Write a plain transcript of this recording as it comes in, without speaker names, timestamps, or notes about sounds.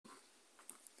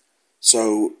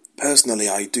So, personally,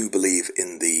 I do believe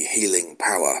in the healing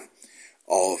power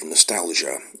of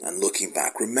nostalgia and looking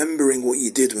back, remembering what you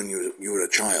did when you were a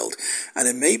child. And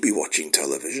it may be watching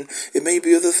television, it may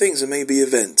be other things, it may be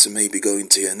events, it may be going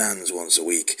to your nan's once a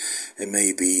week, it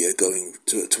may be going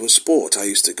to a sport. I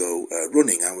used to go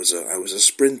running. I was a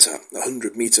sprinter,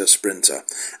 100-metre sprinter.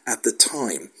 At the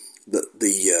time,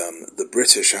 the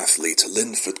British athlete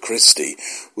Linford Christie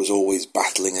was always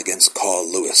battling against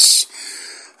Carl Lewis.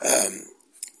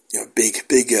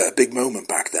 Big moment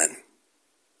back then.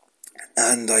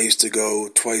 And I used to go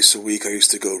twice a week. I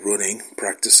used to go running,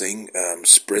 practicing,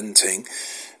 sprinting,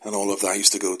 and all of that. I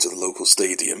used to go to the local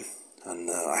stadium, and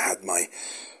I had my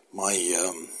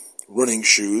running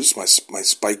shoes, my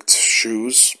spiked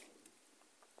shoes,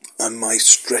 and my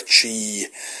stretchy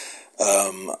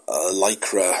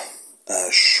lycra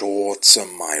shorts,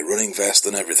 and my running vest,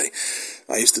 and everything.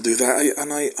 I used to do that,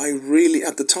 and I really,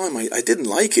 at the time, I didn't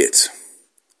like it.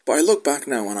 But I look back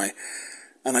now,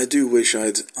 and I do wish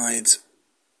I'd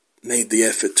made the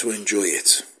effort to enjoy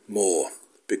it more,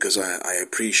 because I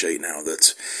appreciate now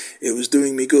that it was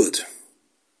doing me good.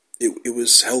 It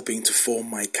was helping to form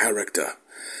my character.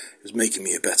 It was making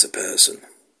me a better person.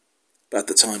 But at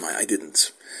the time, I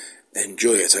didn't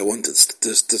enjoy it. I wanted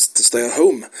to stay at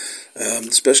home,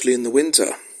 especially in the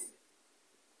winter.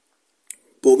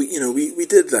 But we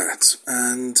did that,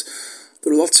 and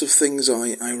there are lots of things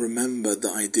I remember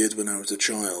that I did when I was a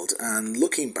child, and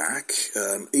looking back,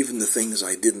 even the things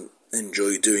I didn't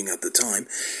enjoy doing at the time,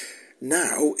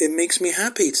 now it makes me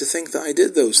happy to think that I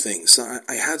did those things.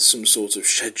 I had some sort of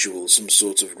schedule, some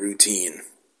sort of routine.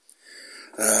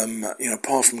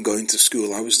 Apart from going to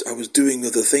school, I was doing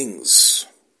other things,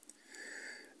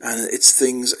 and it's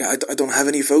things I don't have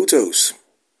any photos.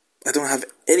 I don't have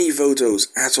any photos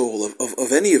at all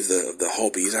of any of the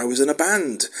hobbies. I was in a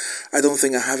band. I don't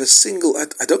think I have a single.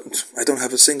 I don't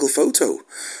have a single photo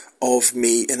of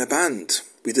me in a band.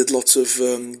 We did lots of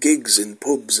gigs in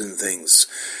pubs and things,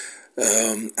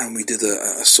 and we did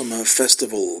a summer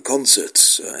festival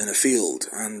concert in a field.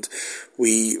 And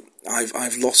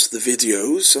I've lost the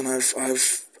videos, and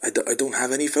I don't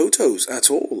have any photos at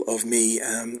all of me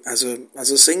as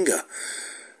a singer.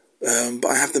 But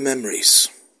I have the memories.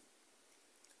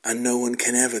 And no one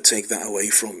can ever take that away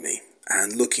from me.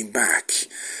 And looking back,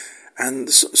 and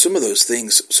some of those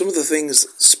things,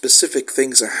 specific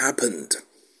things that happened,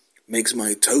 makes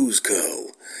my toes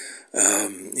curl.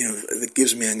 It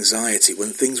gives me anxiety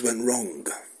when things went wrong.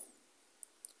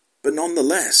 But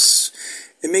nonetheless,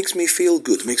 it makes me feel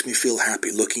good, makes me feel happy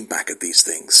looking back at these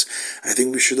things. I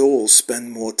think we should all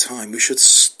spend more time. We should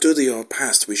study our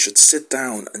past. We should sit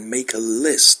down and make a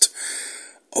list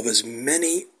of as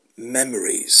many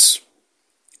memories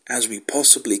as we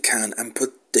possibly can, and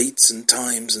put dates and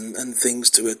times and things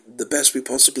to it the best we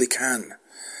possibly can.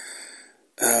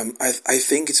 I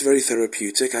think it's very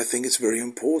therapeutic. I think it's very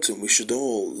important. We should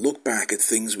all look back at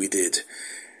things we did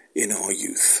in our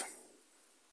youth.